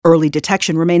Early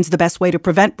detection remains the best way to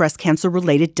prevent breast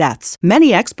cancer-related deaths.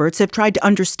 Many experts have tried to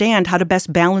understand how to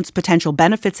best balance potential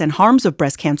benefits and harms of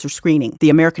breast cancer screening.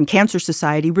 The American Cancer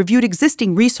Society reviewed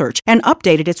existing research and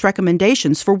updated its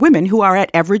recommendations for women who are at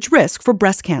average risk for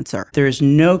breast cancer. There is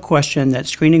no question that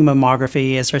screening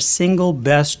mammography is our single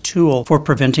best tool for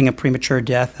preventing a premature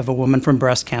death of a woman from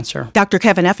breast cancer. Dr.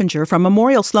 Kevin Effinger from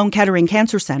Memorial Sloan Kettering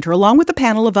Cancer Center, along with a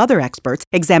panel of other experts,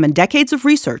 examined decades of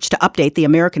research to update the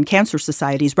American Cancer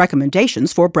Society's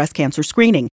recommendations for breast cancer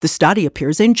screening. The study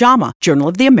appears in JAMA, Journal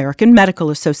of the American Medical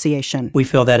Association. We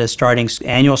feel that is starting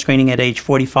annual screening at age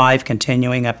 45,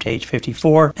 continuing up to age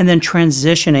 54, and then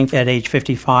transitioning at age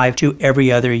 55 to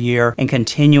every other year and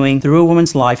continuing through a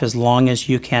woman's life as long as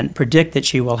you can predict that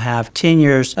she will have 10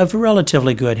 years of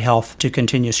relatively good health to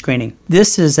continue screening.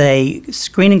 This is a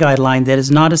screening guideline that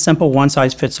is not a simple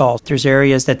one-size-fits-all. There's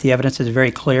areas that the evidence is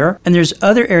very clear, and there's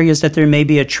other areas that there may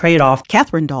be a trade-off.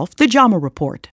 Catherine Dolph, The JAMA Report.